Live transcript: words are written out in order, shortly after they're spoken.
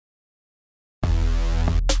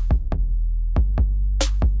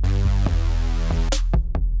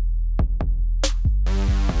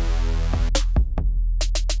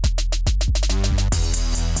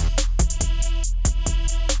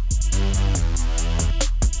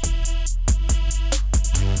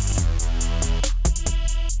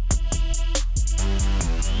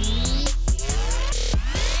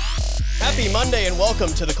Namaste and welcome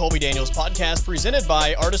to the Colby Daniels podcast presented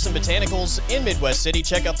by Artisan Botanicals in Midwest City.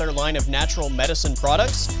 Check out their line of natural medicine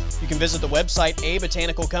products. You can visit the website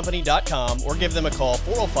abotanicalcompany.com or give them a call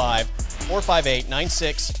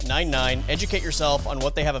 405-458-9699. Educate yourself on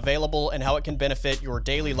what they have available and how it can benefit your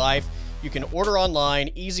daily life. You can order online,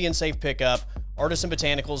 easy and safe pickup. Artisan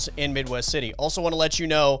Botanicals in Midwest City. Also want to let you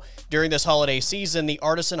know, during this holiday season, the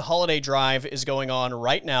Artisan Holiday Drive is going on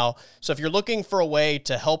right now. So if you're looking for a way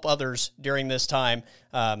to help others during this time,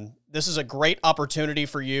 this is a great opportunity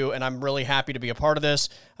for you, and I'm really happy to be a part of this.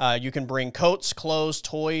 You can bring coats, clothes,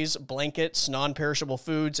 toys, blankets, non-perishable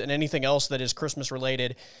foods, and anything else that is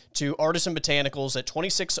Christmas-related to Artisan Botanicals at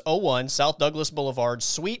 2601 South Douglas Boulevard,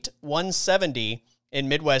 Suite 170 in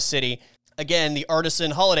Midwest City. Again, the Artisan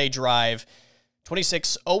Holiday Drive,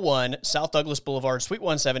 2601 South Douglas Boulevard, Suite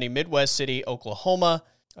 170, Midwest City, Oklahoma.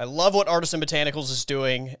 I love what Artisan Botanicals is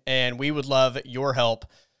doing, and we would love your help.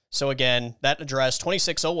 So again, that address,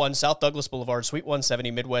 2601 South Douglas Boulevard, Suite 170,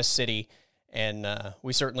 Midwest City, and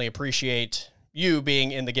we certainly appreciate you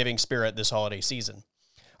being in the giving spirit this holiday season.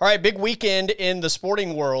 All right, big weekend in the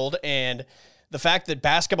sporting world, and the fact that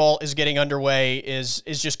basketball is getting underway is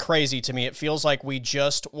just crazy to me. It feels like we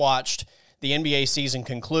just watched the NBA season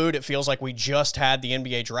conclude. It feels like we just had the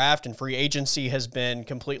NBA draft, and free agency has been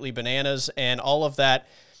completely bananas, and all of that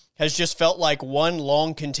has just felt like one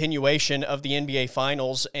long continuation of the NBA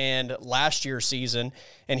Finals and last year's season.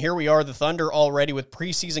 And here we are, the Thunder already with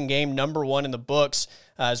preseason game number 1 in the books,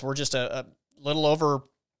 as we're just a little over,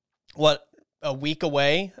 a week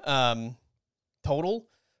away total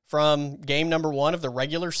from game number 1 of the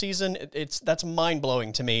regular season. That's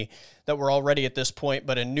mind-blowing to me that we're already at this point,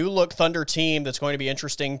 but a new-look Thunder team that's going to be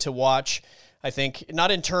interesting to watch, I think,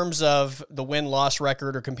 not in terms of the win-loss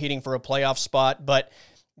record or competing for a playoff spot, but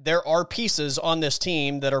there are pieces on this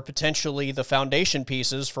team that are potentially the foundation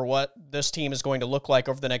pieces for what this team is going to look like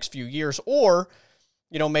over the next few years, or,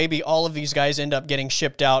 maybe all of these guys end up getting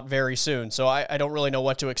shipped out very soon. So I don't really know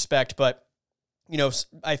what to expect, but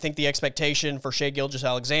I think the expectation for Shai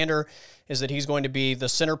Gilgeous-Alexander is that he's going to be the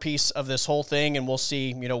centerpiece of this whole thing, and we'll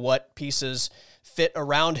see, what pieces fit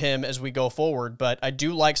around him as we go forward. But I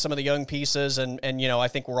do like some of the young pieces, and I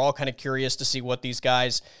think we're all kind of curious to see what these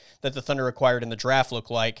guys that the Thunder acquired in the draft look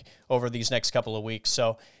like over these next couple of weeks.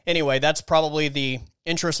 So anyway, that's probably the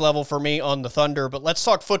interest level for me on the Thunder. But let's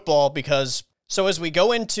talk football, because as we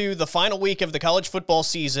go into the final week of the college football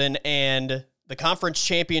season and the conference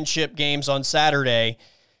championship games on Saturday,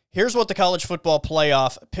 here's what the college football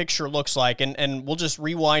playoff picture looks like. And we'll just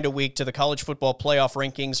rewind a week to the college football playoff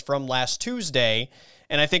rankings from last Tuesday.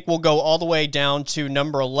 And I think we'll go all the way down to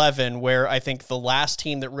number 11, where I think the last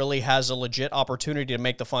team that really has a legit opportunity to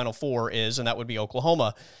make the Final Four is, and that would be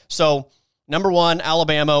Oklahoma. So number 1,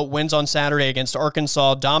 Alabama wins on Saturday against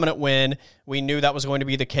Arkansas. Dominant win. We knew that was going to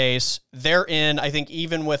be the case. They're in, I think,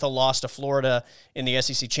 even with a loss to Florida in the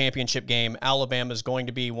SEC championship game, Alabama is going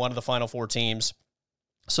to be one of the Final Four teams.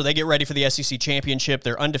 So they get ready for the SEC championship.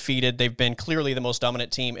 They're undefeated. They've been clearly the most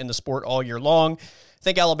dominant team in the sport all year long. I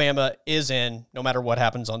think Alabama is in no matter what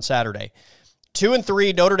happens on Saturday. 2 and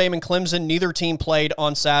 3, Notre Dame and Clemson, neither team played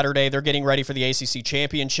on Saturday. They're getting ready for the ACC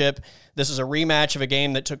championship. This is a rematch of a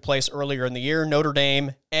game that took place earlier in the year. Notre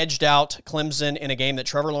Dame edged out Clemson in a game that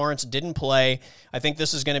Trevor Lawrence didn't play. I think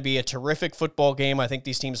this is going to be a terrific football game. I think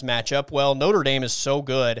these teams match up well. Notre Dame is so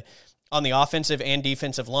good on the offensive and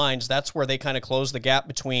defensive lines. That's where they kind of close the gap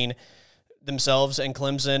between themselves and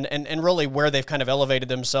Clemson, and really where they've kind of elevated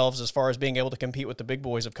themselves as far as being able to compete with the big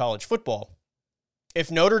boys of college football. If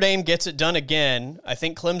Notre Dame gets it done again, I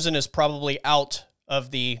think Clemson is probably out of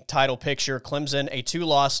the title picture. Clemson, a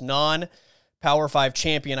 2-loss non-Power 5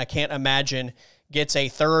 champion, I can't imagine gets a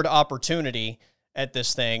third opportunity at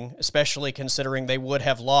this thing, especially considering they would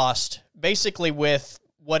have lost basically with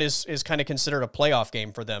what is kind of considered a playoff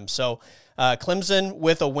game for them. So Clemson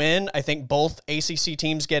with a win, I think both ACC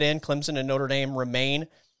teams get in. Clemson and Notre Dame remain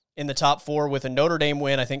in the top 4. With a Notre Dame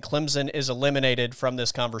win, I think Clemson is eliminated from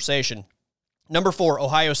this conversation. Number 4,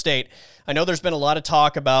 Ohio State. I know there's been a lot of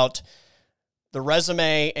talk about the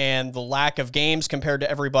resume and the lack of games compared to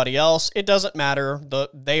everybody else. It doesn't matter.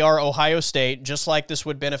 They are Ohio State, just like this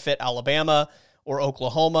would benefit Alabama or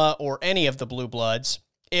Oklahoma or any of the Blue Bloods.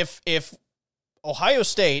 If Ohio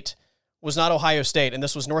State was not Ohio State and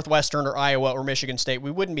this was Northwestern or Iowa or Michigan State,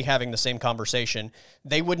 we wouldn't be having the same conversation.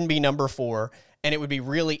 They wouldn't be number 4, and it would be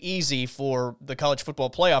really easy for the College Football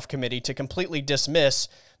Playoff Committee to completely dismiss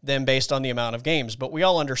them based on the amount of games. But we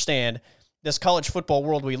all understand this college football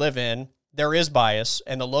world we live in, there is bias,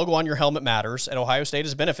 and the logo on your helmet matters, and Ohio State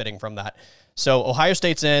is benefiting from that. So Ohio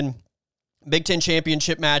State's in. Big Ten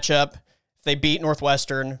championship matchup. If they beat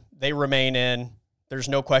Northwestern, they remain in. There's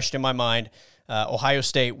no question in my mind. Ohio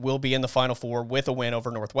State will be in the Final Four with a win over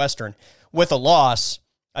Northwestern. With a loss,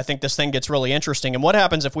 I think this thing gets really interesting. And what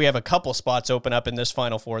happens if we have a couple spots open up in this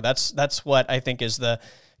Final Four? That's what I think is the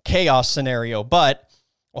chaos scenario. But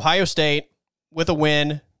Ohio State, with a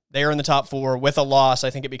win, they are in the top 4. With a loss, I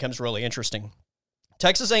think it becomes really interesting.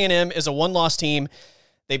 Texas A&M is a one-loss team.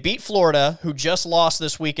 They beat Florida, who just lost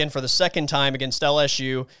this weekend for the second time against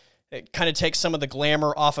LSU. It kind of takes some of the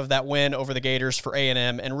glamour off of that win over the Gators for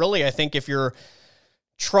A&M. And really, I think if you're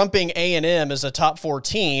trumping A&M as a top 4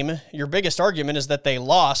 team, your biggest argument is that they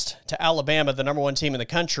lost to Alabama, the number 1 team in the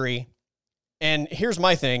country. And here's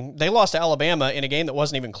my thing. They lost to Alabama in a game that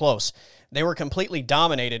wasn't even close. They were completely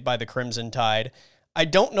dominated by the Crimson Tide. I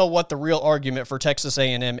don't know what the real argument for Texas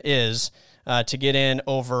A&M is to get in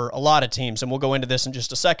over a lot of teams, and we'll go into this in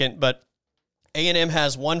just a second, but A&M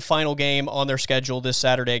has one final game on their schedule this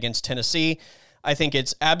Saturday against Tennessee. I think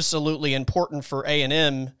it's absolutely important for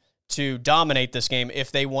A&M to dominate this game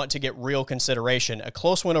if they want to get real consideration. A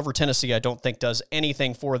close win over Tennessee I don't think does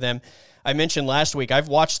anything for them. I mentioned last week, I've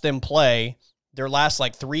watched them play their last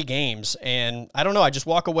 3 games, and I don't know, I just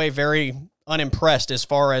walk away very unimpressed as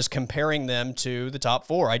far as comparing them to the top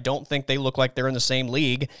 4. I don't think they look like they're in the same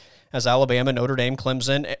league as Alabama, Notre Dame,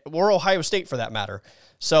 Clemson, or Ohio State for that matter.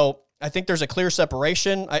 So I think there's a clear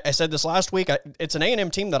separation. I said this last week. It's an A&M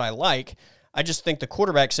team that I like. I just think the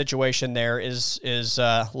quarterback situation there is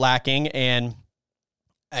lacking. And,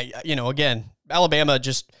 again, Alabama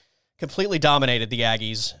just completely dominated the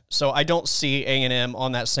Aggies. So I don't see A&M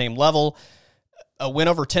on that same level. A win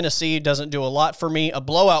over Tennessee doesn't do a lot for me. A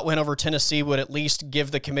blowout win over Tennessee would at least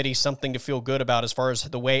give the committee something to feel good about as far as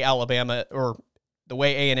the way Alabama or the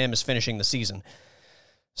way A&M is finishing the season.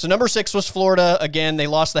 So number 6 was Florida. Again, they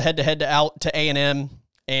lost the head-to-head to A&M,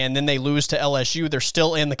 and then they lose to LSU. They're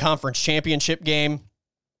still in the conference championship game.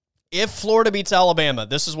 If Florida beats Alabama,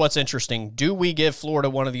 this is what's interesting. Do we give Florida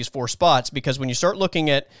one of these 4 spots? Because when you start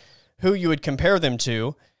looking at who you would compare them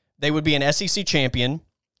to, they would be an SEC champion.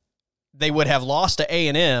 They would have lost to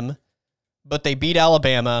A&M, but they beat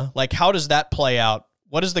Alabama. How does that play out?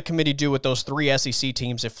 What does the committee do with those 3 SEC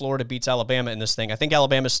teams if Florida beats Alabama in this thing? I think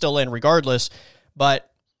Alabama's still in regardless,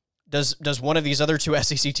 but does one of these other 2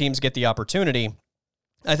 SEC teams get the opportunity?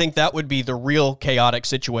 I think that would be the real chaotic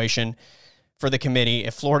situation for the committee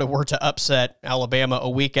if Florida were to upset Alabama a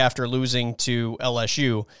week after losing to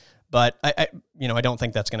LSU. But I don't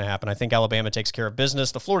think that's going to happen. I think Alabama takes care of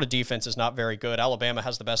business. The Florida defense is not very good. Alabama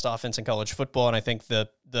has the best offense in college football, and I think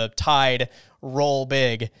the Tide roll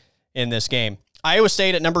big in this game. Iowa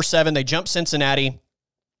State at number 7, they jumped Cincinnati.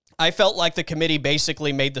 I felt like the committee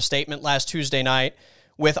basically made the statement last Tuesday night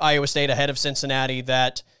with Iowa State ahead of Cincinnati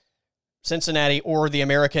that Cincinnati or the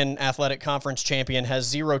American Athletic Conference champion has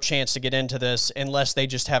zero chance to get into this unless they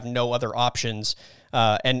just have no other options.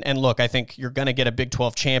 And look, I think you're going to get a Big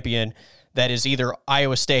 12 champion that is either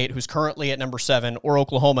Iowa State, who's currently at number 7, or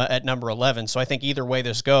Oklahoma at number 11. So I think either way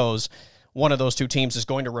this goes, one of those 2 teams is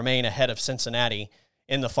going to remain ahead of Cincinnati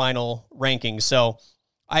in the final rankings. So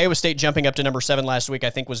Iowa State jumping up to number 7 last week,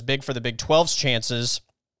 I think was big for the Big 12's chances.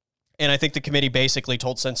 And I think the committee basically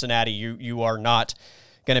told Cincinnati, you are not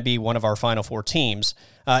going to be one of our Final Four teams,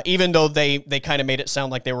 even though they kind of made it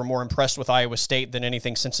sound like they were more impressed with Iowa State than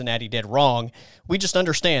anything Cincinnati did wrong. We just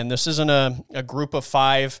understand this isn't a group of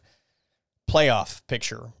 5 playoff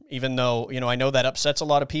picture, even though, I know that upsets a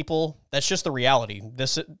lot of people. That's just the reality.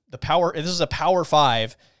 This is a Power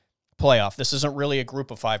 5 playoff. This isn't really a group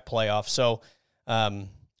of 5 playoff. So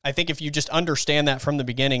I think if you just understand that from the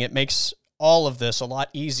beginning, it makes all of this a lot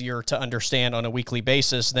easier to understand on a weekly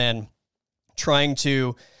basis than trying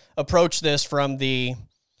to approach this from the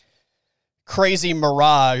crazy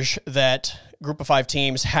mirage that group of 5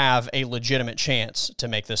 teams have a legitimate chance to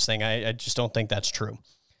make this thing. I just don't think that's true.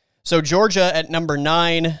 So Georgia at number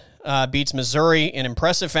 9 beats Missouri in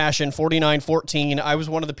impressive fashion, 49-14. I was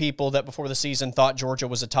one of the people that before the season thought Georgia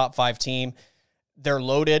was a top 5 team. They're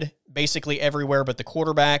loaded basically everywhere but the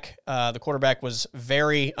quarterback. The quarterback was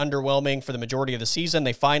very underwhelming for the majority of the season.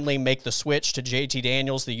 They finally make the switch to JT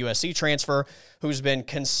Daniels, the USC transfer, who's been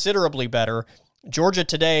considerably better. Georgia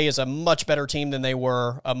today is a much better team than they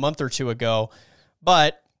were a month or 2 ago.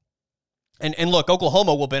 But, and look,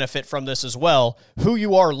 Oklahoma will benefit from this as well. Who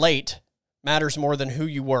you are late matters more than who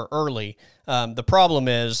you were early. The problem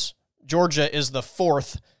is Georgia is the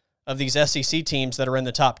 4th of these SEC teams that are in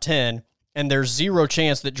the top 10, and there's zero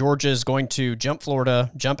chance that Georgia is going to jump Florida,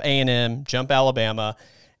 jump A&M, jump Alabama,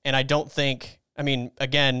 and I don't think,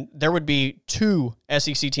 again, there would be 2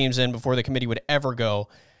 SEC teams in before the committee would ever go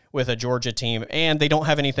with a Georgia team, and they don't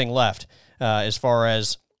have anything left as far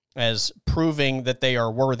as as proving that they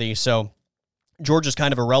are worthy. So Georgia's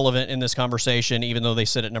kind of irrelevant in this conversation, even though they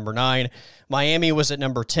sit at number 9. Miami was at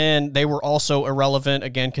number 10. They were also irrelevant,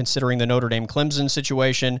 again, considering the Notre Dame-Clemson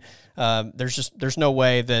situation. There's no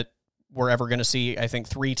way that we're ever going to see, I think,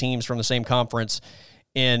 3 teams from the same conference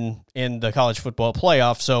in the college football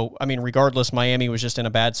playoff. So, I mean, regardless, Miami was just in a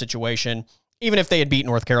bad situation, even if they had beat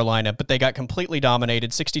North Carolina, but they got completely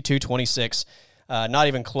dominated, 62-26, not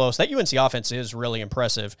even close. That UNC offense is really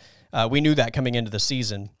impressive. We knew that coming into the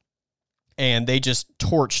season, and they just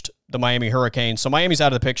torched the Miami Hurricanes. So Miami's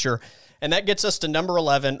out of the picture, and that gets us to number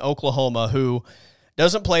 11, Oklahoma, who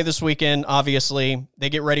doesn't play this weekend, obviously. They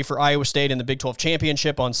get ready for Iowa State in the Big 12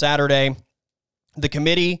 Championship on Saturday. The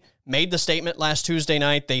committee made the statement last Tuesday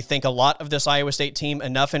night. They think a lot of this Iowa State team,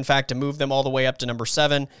 enough, in fact, to move them all the way up to number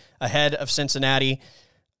 7, ahead of Cincinnati.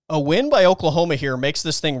 A win by Oklahoma here makes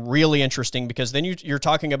this thing really interesting, because then you're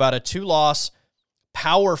talking about a 2-loss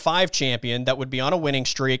Power 5 champion that would be on a winning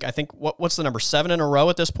streak. I think, what's the number, 7 in a row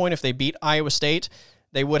at this point? If they beat Iowa State,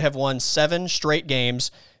 they would have won 7 straight games,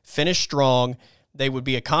 finished strong. They would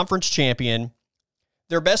be a conference champion.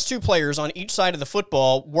 Their best 2 players on each side of the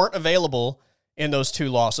football weren't available in those 2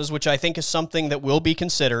 losses, which I think is something that will be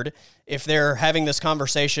considered if they're having this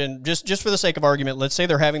conversation. Just for the sake of argument, let's say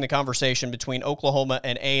they're having the conversation between Oklahoma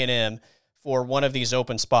and A&M for one of these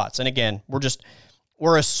open spots. And again,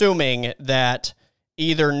 we're assuming that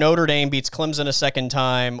either Notre Dame beats Clemson a second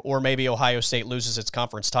time, or maybe Ohio State loses its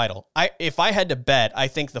conference title. If I had to bet, I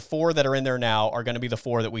think the 4 that are in there now are going to be the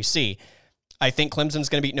 4 that we see. I think Clemson's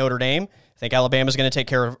going to beat Notre Dame. I think Alabama's going to take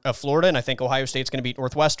care of Florida, and I think Ohio State's going to beat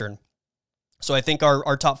Northwestern. So I think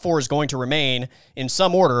our top 4 is going to remain in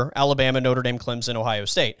some order: Alabama, Notre Dame, Clemson, Ohio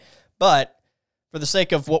State. But for the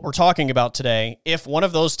sake of what we're talking about today, if one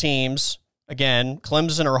of those teams, again,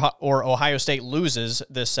 Clemson or Ohio State, loses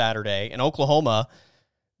this Saturday and Oklahoma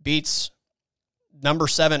beats number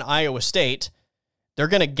 7 Iowa State, they're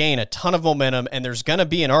going to gain a ton of momentum, and there's going to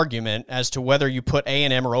be an argument as to whether you put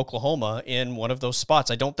A&M or Oklahoma in one of those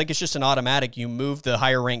spots. I don't think it's just an automatic you move the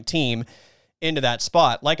higher-ranked team into that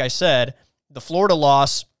spot. Like I said, the Florida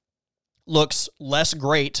loss looks less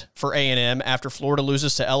great for A&M after Florida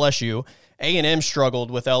loses to LSU. A&M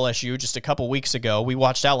struggled with LSU just a couple weeks ago. We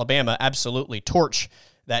watched Alabama absolutely torch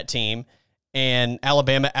that team, and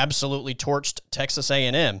Alabama absolutely torched Texas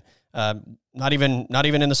A&M. Not even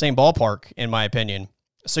in the same ballpark, in my opinion.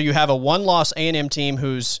 So you have a 1-loss A&M team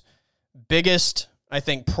whose biggest, I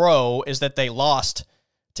think, pro is that they lost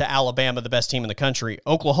to Alabama, the best team in the country.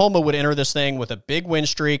 Oklahoma would enter this thing with a big win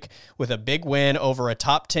streak, with a big win over a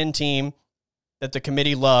top 10 team that the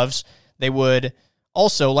committee loves. They would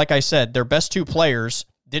also, like I said, their best 2 players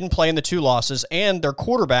didn't play in the 2 losses, and their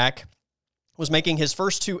quarterback was making his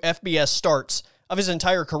first 2 FBS starts of his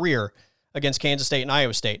entire career against Kansas State and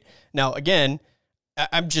Iowa State. Now, again,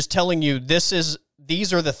 I'm just telling you, these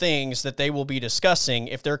are the things that they will be discussing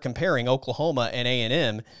if they're comparing Oklahoma and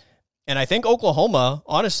A&M. And I think Oklahoma,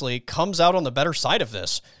 honestly, comes out on the better side of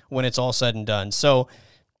this when it's all said and done. So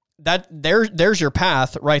there's your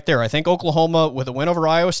path right there. I think Oklahoma with a win over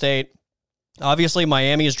Iowa State. Obviously,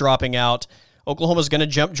 Miami is dropping out. Oklahoma's going to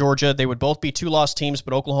jump Georgia. They would both be 2-loss teams,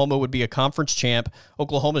 but Oklahoma would be a conference champ.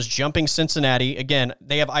 Oklahoma's jumping Cincinnati. Again,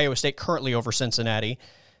 they have Iowa State currently over Cincinnati.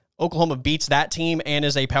 Oklahoma beats that team and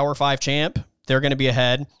is a Power 5 champ. They're going to be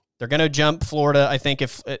ahead. They're going to jump Florida, I think,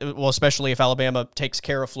 especially if Alabama takes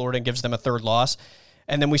care of Florida and gives them a 3rd loss.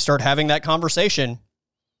 And then we start having that conversation.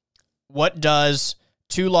 What does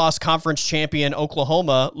 2-loss conference champion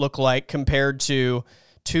Oklahoma look like compared to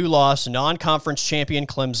 2-loss non-conference champion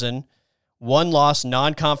Clemson, 1-loss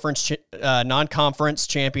non-conference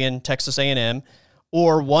champion Texas A&M,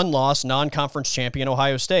 or 1-loss non-conference champion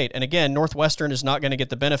Ohio State? And again, Northwestern is not going to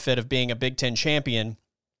get the benefit of being a Big Ten champion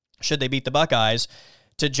should they beat the Buckeyes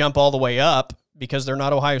to jump all the way up, because they're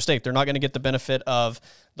not Ohio State. They're not going to get the benefit of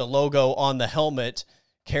the logo on the helmet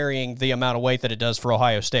carrying the amount of weight that it does for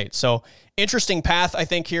Ohio State. So interesting path, I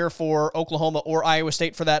think, here for Oklahoma or Iowa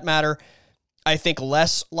State for that matter. I think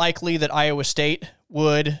less likely that Iowa State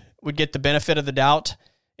would get the benefit of the doubt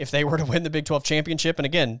if they were to win the Big 12 championship. And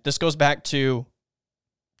again, this goes back to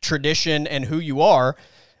tradition and who you are,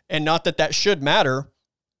 and not that should matter.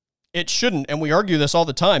 It shouldn't, and we argue this all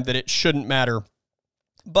the time, that it shouldn't matter.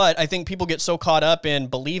 But I think people get so caught up in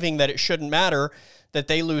believing that it shouldn't matter that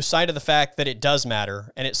they lose sight of the fact that it does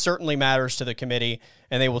matter, and it certainly matters to the committee,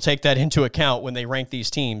 and they will take that into account when they rank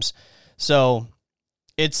these teams. So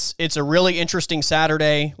it's a really interesting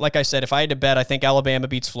Saturday. Like I said, if I had to bet, I think Alabama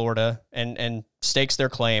beats Florida and stakes their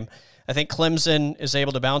claim. I think Clemson is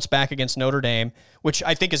able to bounce back against Notre Dame, which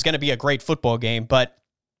I think is going to be a great football game, but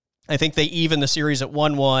I think they even the series at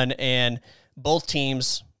 1-1, and both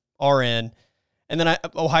teams are in. And then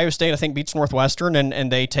Ohio State, I think, beats Northwestern,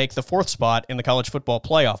 and they take the 4th spot in the college football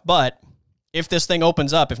playoff. But if this thing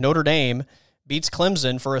opens up, if Notre Dame beats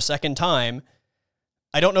Clemson for a second time,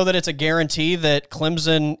 I don't know that it's a guarantee that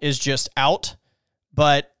Clemson is just out,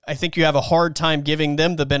 but I think you have a hard time giving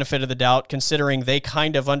them the benefit of the doubt, considering they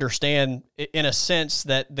kind of understand, in a sense,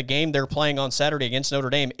 that the game they're playing on Saturday against Notre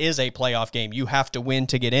Dame is a playoff game. You have to win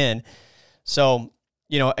to get in. So,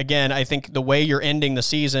 again, I think the way you're ending the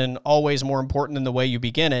season, always more important than the way you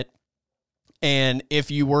begin it. And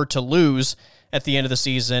if you were to lose at the end of the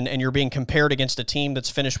season and you're being compared against a team that's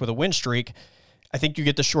finished with a win streak, I think you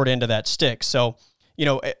get the short end of that stick. So,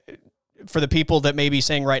 for the people that may be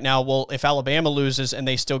saying right now, well, if Alabama loses and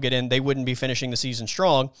they still get in, they wouldn't be finishing the season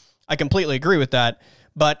strong. I completely agree with that.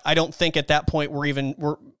 But I don't think at that point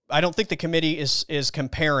I don't think the committee is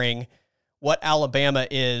comparing what Alabama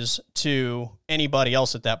is to anybody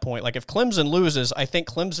else at that point. Like if Clemson loses, I think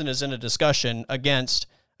Clemson is in a discussion against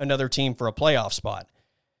another team for a playoff spot.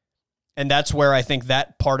 And that's where I think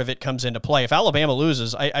that part of it comes into play. If Alabama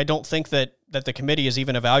loses, I don't think that the committee is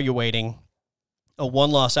even evaluating a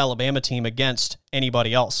one-loss Alabama team against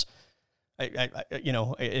anybody else.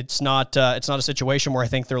 It's not a situation where I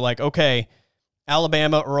think they're like, okay,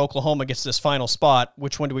 Alabama or Oklahoma gets this final spot.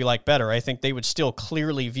 Which one do we like better? I think they would still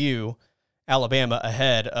clearly view Alabama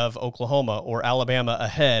ahead of Oklahoma or Alabama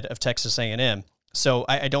ahead of Texas A&M. So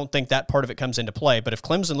I don't think that part of it comes into play. But if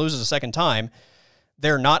Clemson loses a second time,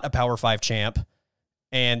 they're not a Power 5 champ,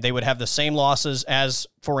 and they would have the same losses as,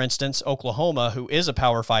 for instance, Oklahoma, who is a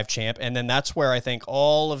Power 5 champ. And then that's where I think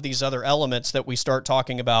all of these other elements that we start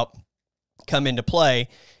talking about come into play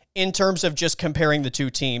in terms of just comparing the two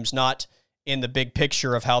teams, not in the big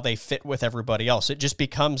picture of how they fit with everybody else. It just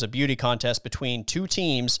becomes a beauty contest between two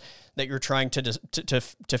teams that you're trying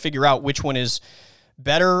to figure out which one is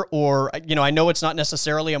better, or, I know it's not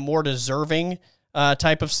necessarily a more deserving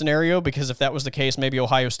type of scenario, because if that was the case, maybe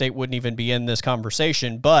Ohio State wouldn't even be in this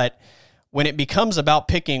conversation. But when it becomes about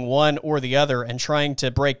picking one or the other and trying to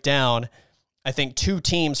break down, I think, two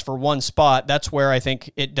teams for one spot, that's where I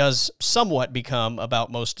think it does somewhat become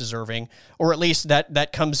about most deserving, or at least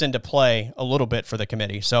that comes into play a little bit for the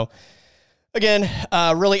committee. So again,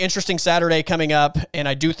 really interesting Saturday coming up, and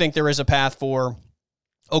I do think there is a path for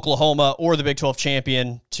Oklahoma or the Big 12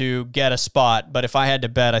 champion to get a spot. But if I had to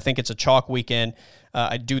bet, I think it's a chalk weekend.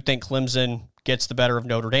 I do think Clemson gets the better of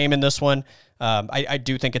Notre Dame in this one. I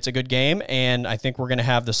do think it's a good game, and I think we're going to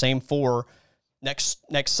have the same four next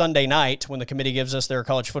Sunday night when the committee gives us their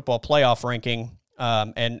college football playoff ranking,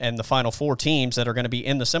 and the final four teams that are going to be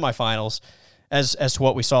in the semifinals as to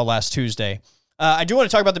what we saw last Tuesday. I do want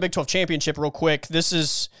to talk about the Big 12 championship real quick. This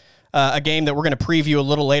is a game that we're going to preview a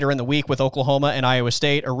little later in the week with Oklahoma and Iowa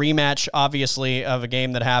State, a rematch, obviously, of a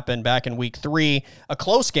game that happened back in week 3, a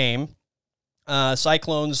close game.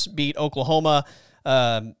 Cyclones beat Oklahoma.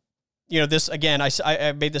 This, again,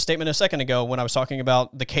 I made the statement a second ago when I was talking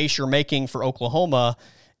about the case you're making for Oklahoma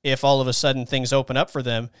if all of a sudden things open up for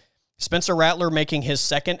them. Spencer Rattler making his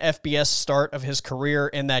second FBS start of his career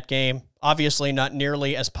in that game. Obviously not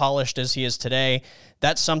nearly as polished as he is today.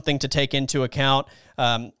 That's something to take into account.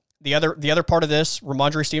 The other part of this,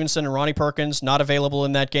 Ramondre Stevenson and Ronnie Perkins, not available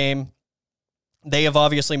in that game. They have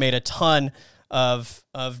obviously made a ton of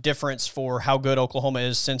difference for how good Oklahoma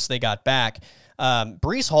is since they got back.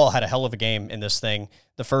 Breece Hall had a hell of a game in this thing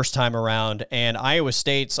the first time around, and Iowa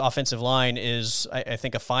State's offensive line is, I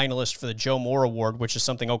think, a finalist for the Joe Moore Award, which is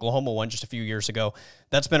something Oklahoma won just a few years ago.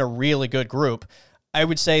 That's been a really good group. I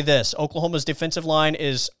would say this, Oklahoma's defensive line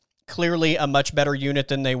is clearly a much better unit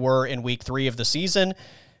than they were in week 3 of the season.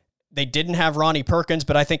 They didn't have Ronnie Perkins,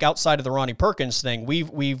 but I think outside of the Ronnie Perkins thing,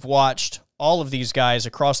 we've watched all of these guys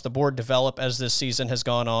across the board develop as this season has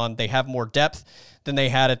gone on. They have more depth than they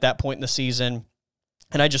had at that point in the season,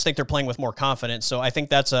 and I just think they're playing with more confidence. So I think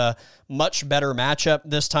that's a much better matchup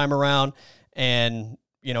this time around, and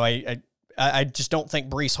I just don't think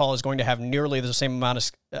Breece Hall is going to have nearly the same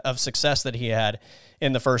amount of success that he had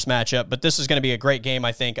in the first matchup. But this is going to be a great game,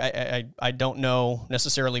 I think. I don't know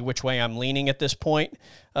necessarily which way I'm leaning at this point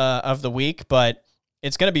of the week, but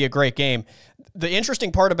it's going to be a great game. The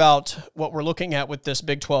interesting part about what we're looking at with this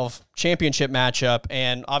Big 12 championship matchup,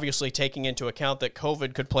 and obviously taking into account that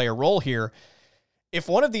COVID could play a role here, if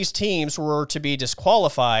one of these teams were to be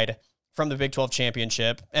disqualified from the Big 12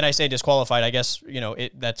 championship, and I say disqualified, I guess,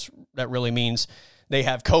 that really means they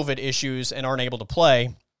have COVID issues and aren't able to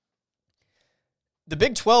play. The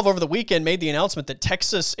Big 12 over the weekend made the announcement that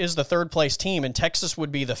Texas is the third place team, and Texas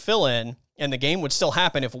would be the fill-in, and the game would still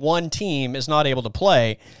happen if one team is not able to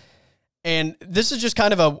play. And this is just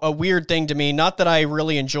kind of a weird thing to me. Not that I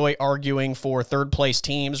really enjoy arguing for third place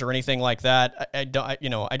teams or anything like that. I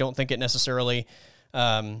don't think it necessarily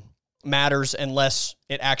matters unless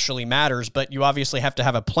it actually matters. But you obviously have to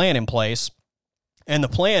have a plan in place, and the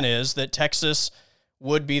plan is that Texas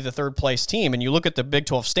would be the third place team. And you look at the Big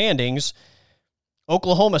 12 standings.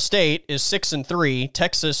 Oklahoma State is 6-3.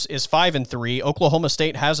 Texas is 5-3. Oklahoma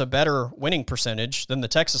State has a better winning percentage than the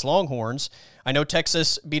Texas Longhorns. I know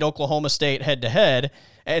Texas beat Oklahoma State head-to-head,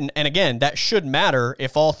 and again, that should matter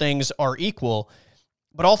if all things are equal,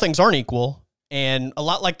 but all things aren't equal, and a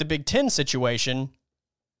lot like the Big Ten situation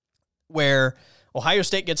where Ohio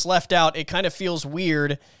State gets left out, it kind of feels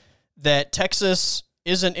weird that Texas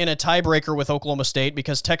isn't in a tiebreaker with Oklahoma State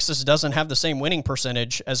because Texas doesn't have the same winning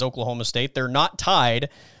percentage as Oklahoma State. They're not tied,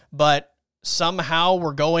 but somehow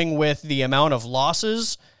we're going with the amount of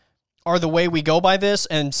losses are the way we go by this.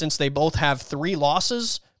 And since they both have 3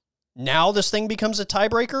 losses, now this thing becomes a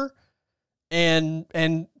tiebreaker and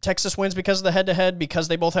Texas wins because of the head-to-head because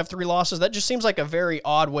they both have 3 losses. That just seems like a very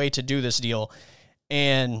odd way to do this deal.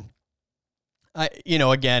 And,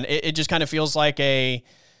 again, it just kind of feels like a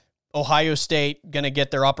Ohio State going to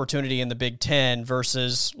get their opportunity in the Big Ten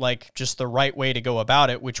versus like just the right way to go about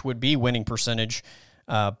it, which would be winning percentage.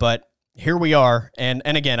 But here we are. And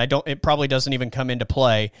again, it probably doesn't even come into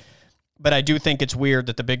play, but I do think it's weird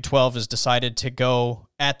that the Big 12 has decided to go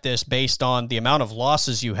at this based on the amount of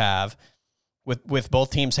losses you have with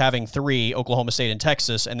both teams having 3, Oklahoma State and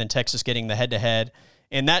Texas, and then Texas getting the head-to-head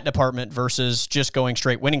in that department versus just going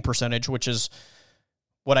straight winning percentage, which is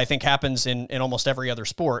what I think happens in almost every other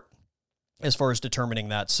sport as far as determining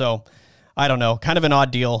that. So I don't know, kind of an odd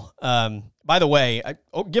deal. By the way, I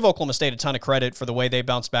give Oklahoma State a ton of credit for the way they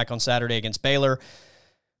bounced back on Saturday against Baylor.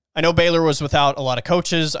 I know Baylor was without a lot of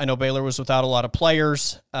coaches. I know Baylor was without a lot of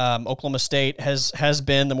players. Oklahoma State has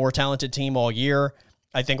been the more talented team all year.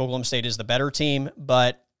 I think Oklahoma State is the better team,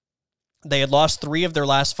 but they had lost 3 of their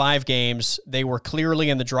last 5 games. They were clearly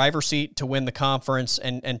in the driver's seat to win the conference,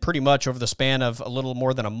 and pretty much over the span of a little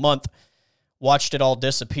more than a month, watched it all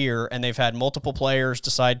disappear, and they've had multiple players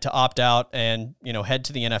decide to opt out and, head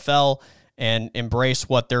to the NFL and embrace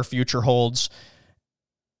what their future holds.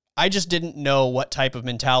 I just didn't know what type of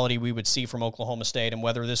mentality we would see from Oklahoma State and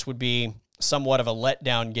whether this would be somewhat of a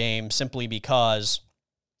letdown game simply because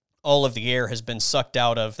all of the air has been sucked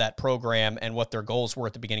out of that program and what their goals were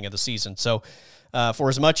at the beginning of the season. So for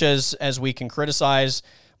as much as we can criticize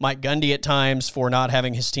Mike Gundy at times for not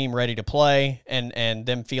having his team ready to play and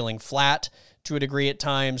them feeling flat to a degree at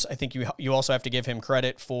times, I think you also have to give him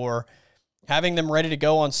credit for having them ready to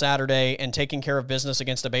go on Saturday and taking care of business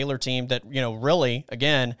against a Baylor team that, really,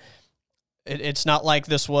 again, it's not like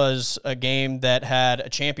this was a game that had a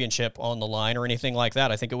championship on the line or anything like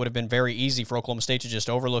that. I think it would have been very easy for Oklahoma State to just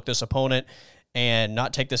overlook this opponent and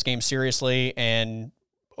not take this game seriously and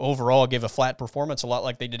overall give a flat performance, a lot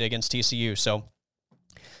like they did against TCU. So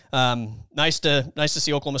nice to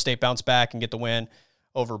see Oklahoma State bounce back and get the win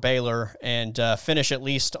over Baylor and finish at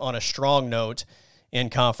least on a strong note in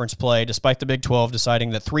conference play, despite the Big 12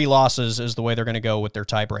 deciding that 3 losses is the way they're going to go with their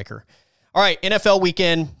tiebreaker. All right, NFL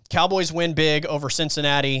weekend. Cowboys win big over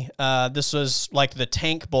Cincinnati. This was like the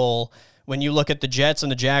Tank Bowl. When you look at the Jets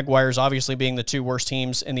and the Jaguars, obviously being the 2 worst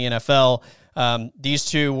teams in the NFL, these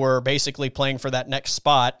 2 were basically playing for that next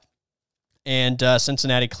spot, and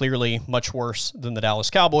Cincinnati clearly much worse than the Dallas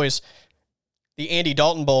Cowboys. The Andy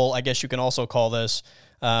Dalton Bowl, I guess you can also call this,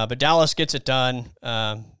 but Dallas gets it done.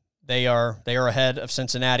 They are ahead of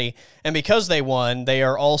Cincinnati, and because they won, they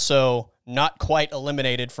are also not quite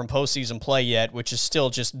eliminated from postseason play yet, which is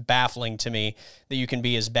still just baffling to me that you can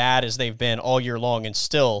be as bad as they've been all year long and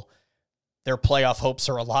still their playoff hopes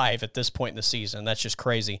are alive at this point in the season. That's just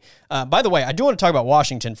crazy. By the way, I do want to talk about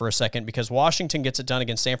Washington for a second because Washington gets it done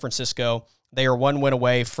against San Francisco. They are 1 win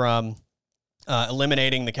away from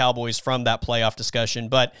eliminating the Cowboys from that playoff discussion,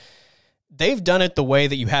 but they've done it the way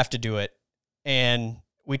that you have to do it. And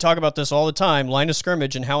we talk about this all the time, line of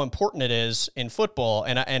scrimmage and how important it is in football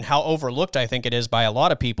and how overlooked I think it is by a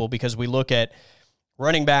lot of people because we look at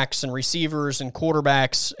running backs and receivers and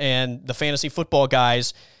quarterbacks and the fantasy football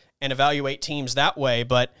guys and evaluate teams that way.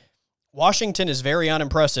 But Washington is very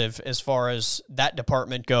unimpressive as far as that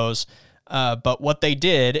department goes. But what they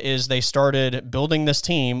did is they started building this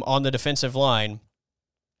team on the defensive line.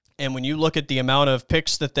 And when you look at the amount of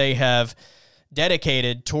picks that they have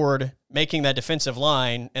dedicated toward making that defensive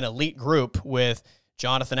line an elite group with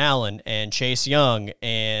Jonathan Allen and Chase Young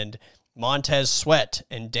and Montez Sweat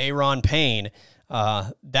and Daron Payne,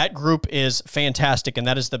 that group is fantastic, and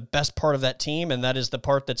that is the best part of that team, and that is the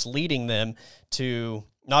part that's leading them to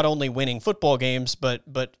not only winning football games, but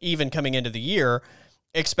even coming into the year,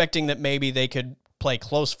 expecting that maybe they could play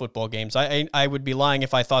close football games. I would be lying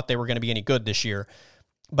if I thought they were going to be any good this year,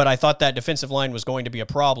 but I thought that defensive line was going to be a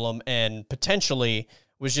problem and potentially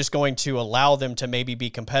was just going to allow them to maybe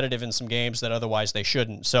be competitive in some games that otherwise they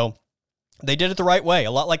shouldn't. So they did it the right way,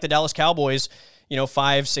 a lot like the Dallas Cowboys,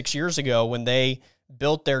 5-6 years ago when they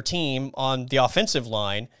built their team on the offensive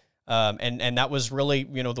line. And that was really,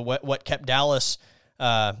 what kept Dallas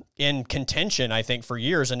in contention, I think, for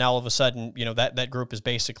years. And now all of a sudden, that group is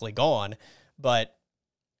basically gone. But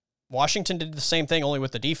Washington did the same thing, only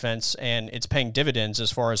with the defense, and it's paying dividends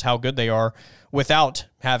as far as how good they are without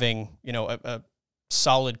having, a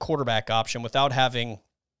solid quarterback option, without having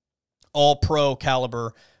all pro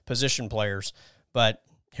caliber position players. But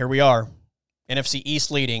here we are, NFC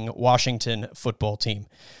East leading Washington football team.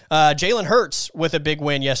 Jalen Hurts with a big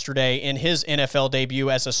win yesterday in his NFL debut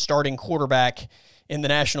as a starting quarterback in the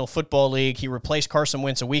National Football League. He replaced Carson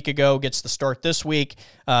Wentz a week ago, gets the start this week.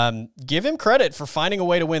 Give him credit for finding a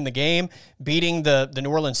way to win the game, beating the New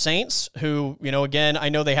Orleans Saints, who, again, I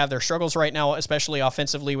know they have their struggles right now, especially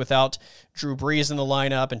offensively without Drew Brees in the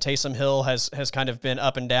lineup, and Taysom Hill has kind of been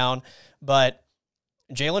up and down. But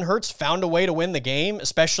Jalen Hurts found a way to win the game,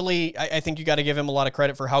 especially I think you got to give him a lot of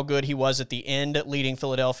credit for how good he was at the end, leading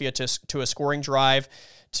Philadelphia to a scoring drive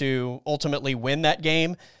to ultimately win that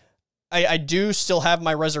game. I do still have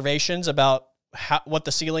my reservations about what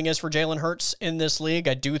the ceiling is for Jalen Hurts in this league.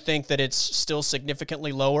 I do think that it's still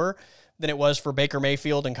significantly lower than it was for Baker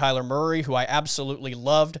Mayfield and Kyler Murray, who I absolutely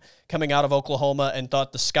loved coming out of Oklahoma and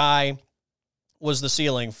thought the sky was the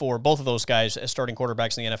ceiling for both of those guys as starting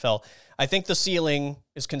quarterbacks in the NFL. I think the ceiling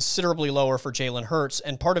is considerably lower for Jalen Hurts,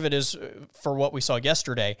 and part of it is for what we saw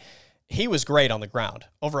yesterday. He was great on the ground.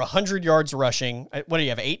 Over 100 yards rushing. What do you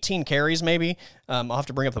have, 18 carries maybe? I'll have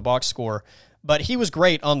to bring up the box score. But he was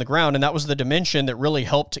great on the ground, and that was the dimension that really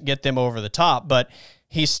helped get them over the top. But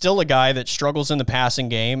he's still a guy that struggles in the passing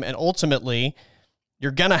game, and ultimately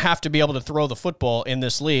you're going to have to be able to throw the football in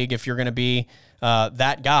this league if you're going to be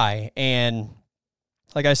that guy. And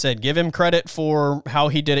like I said, give him credit for how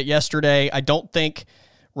he did it yesterday. I don't think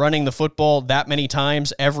running the football that many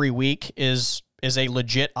times every week is a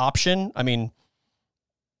legit option. I mean,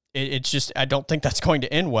 it's just, I don't think that's going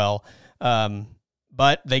to end well.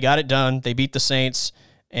 But they got it done. They beat the Saints,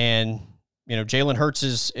 and, Jalen Hurts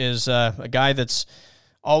is a guy that's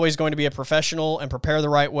always going to be a professional and prepare the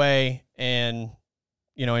right way. And,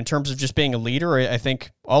 in terms of just being a leader, I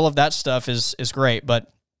think all of that stuff is great,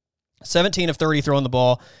 but 17 of 30 throwing the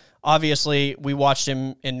ball. Obviously, we watched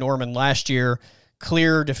him in Norman last year.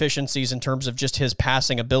 Clear deficiencies in terms of just his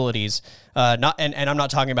passing abilities. And I'm not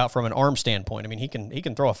talking about from an arm standpoint. I mean, he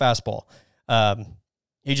can throw a fastball.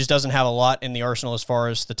 He just doesn't have a lot in the arsenal as far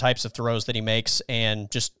as the types of throws that he makes and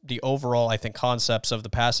just the overall, I think, concepts of the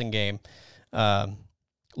passing game.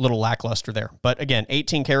 Little lackluster there. But again,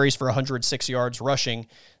 18 carries for 106 yards rushing.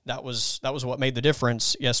 That was what made the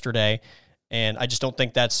difference yesterday. And I just don't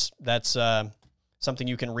think that's something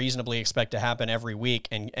you can reasonably expect to happen every week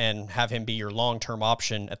and have him be your long-term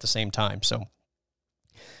option at the same time. So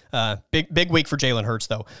big week for Jalen Hurts,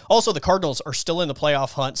 though. Also, the Cardinals are still in the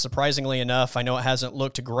playoff hunt, surprisingly enough. I know it hasn't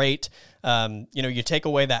looked great. You take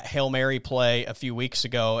away that Hail Mary play a few weeks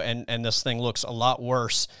ago, and this thing looks a lot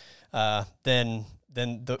worse than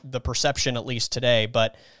the perception, at least today.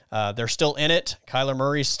 But they're still in it. Kyler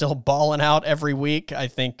Murray's still balling out every week. I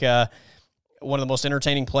think one of the most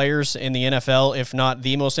entertaining players in the NFL, if not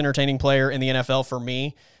the most entertaining player in the NFL for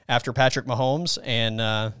me, after Patrick Mahomes. And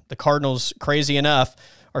the Cardinals, crazy enough,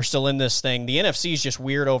 are still in this thing. The NFC is just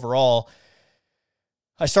weird overall.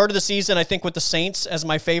 I started the season, I think, with the Saints as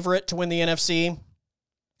my favorite to win the NFC.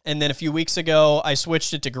 And then a few weeks ago, I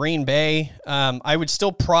switched it to Green Bay. I would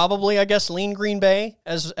still probably, I guess, lean Green Bay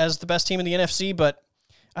as the best team in the NFC, but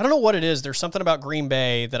I don't know what it is. There's something about Green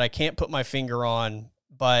Bay that I can't put my finger on,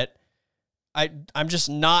 but I'm just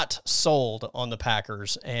not sold on the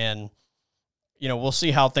Packers, and we'll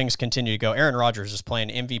see how things continue to go. Aaron Rodgers is playing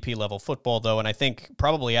MVP level football, though, and I think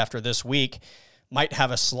probably after this week might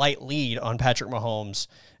have a slight lead on Patrick Mahomes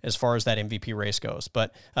as far as that MVP race goes.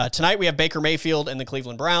 But tonight we have Baker Mayfield and the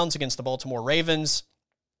Cleveland Browns against the Baltimore Ravens.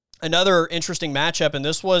 Another interesting matchup, and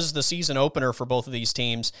this was the season opener for both of these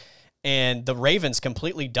teams, and the Ravens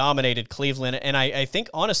completely dominated Cleveland, and I think,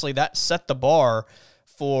 honestly, that set the bar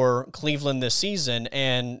for Cleveland this season,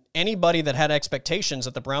 and anybody that had expectations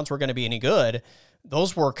that the Browns were going to be any good,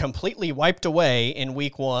 those were completely wiped away in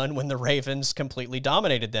week one when the Ravens completely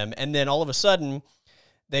dominated them. And then all of a sudden,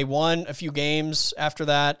 they won a few games after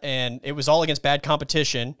that, and it was all against bad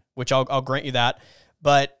competition, which I'll grant you that.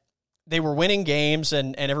 But they were winning games,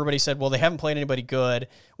 and everybody said, well, they haven't played anybody good.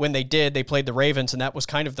 When they did, they played the Ravens, and that was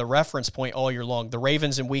kind of the reference point all year long. The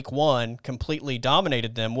Ravens in week 1 completely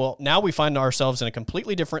dominated them. Well, now we find ourselves in a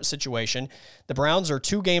completely different situation. The Browns are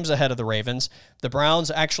 2 games ahead of the Ravens. The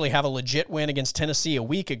Browns actually have a legit win against Tennessee a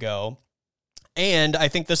week ago, and I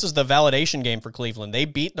think this is the validation game for Cleveland. They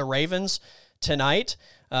beat the Ravens tonight.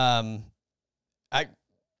 I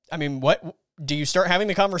mean, what... Do you start having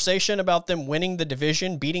the conversation about them winning the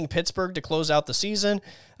division, beating Pittsburgh to close out the season?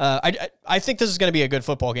 I think this is going to be a good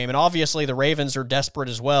football game, and obviously the Ravens are desperate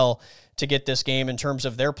as well to get this game in terms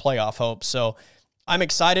of their playoff hopes. So I'm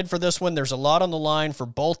excited for this one. There's a lot on the line for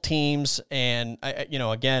both teams, and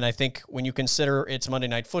again, I think when you consider it's Monday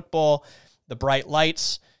Night Football, the bright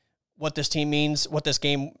lights, what this game means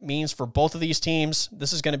for both of these teams,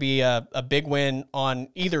 this is going to be a big win on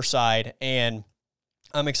either side, and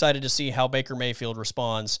I'm excited to see how Baker Mayfield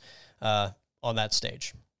responds on that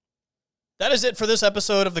stage. That is it for this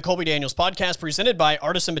episode of the Colby Daniels Podcast, presented by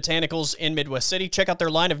Artisan Botanicals in Midwest City. Check out their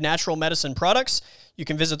line of natural medicine products. You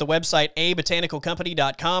can visit the website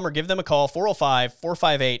abotanicalcompany.com or give them a call,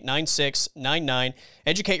 405-458-9699.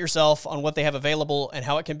 Educate yourself on what they have available and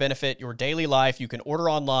how it can benefit your daily life. You can order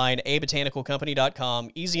online,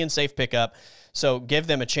 abotanicalcompany.com, easy and safe pickup, so give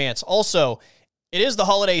them a chance. Also, it is the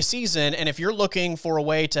holiday season, and if you're looking for a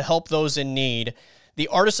way to help those in need, the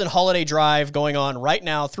Artisan Holiday Drive going on right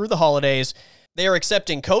now through the holidays. They are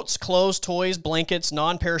accepting coats, clothes, toys, blankets,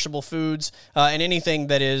 non-perishable foods, and anything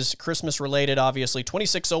that is Christmas-related, obviously.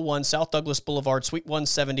 2601 South Douglas Boulevard, Suite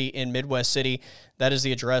 170 in Midwest City. That is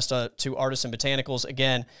the address to Artisan Botanicals.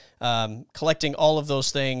 Again, collecting all of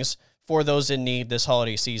those things for those in need this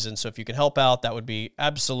holiday season. So if you can help out, that would be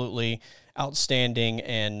absolutely outstanding,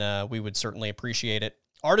 and we would certainly appreciate it.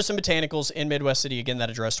 Artisan Botanicals in Midwest City. Again,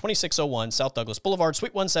 that address, 2601 South Douglas Boulevard,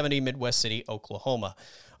 Suite 170, Midwest City, Oklahoma.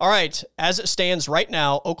 All right, as it stands right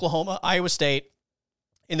now, Oklahoma, Iowa State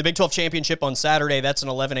in the Big 12 Championship on Saturday. That's an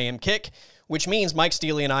 11 a.m. kick, which means Mike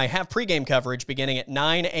Steele and I have pregame coverage beginning at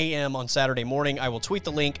 9 a.m. on Saturday morning. I will tweet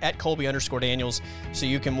the link at Colby_Daniels so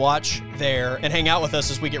you can watch there and hang out with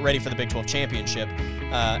us as we get ready for the Big 12 Championship.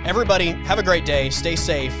 Everybody, have a great day, stay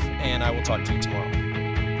safe, and I will talk to you tomorrow.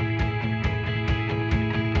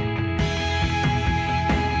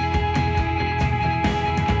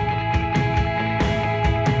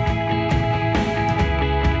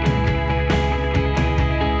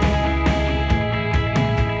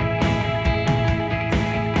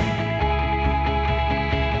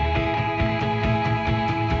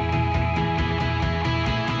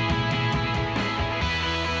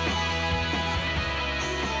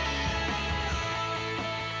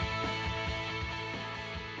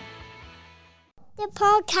 The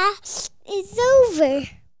podcast is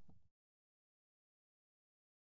over.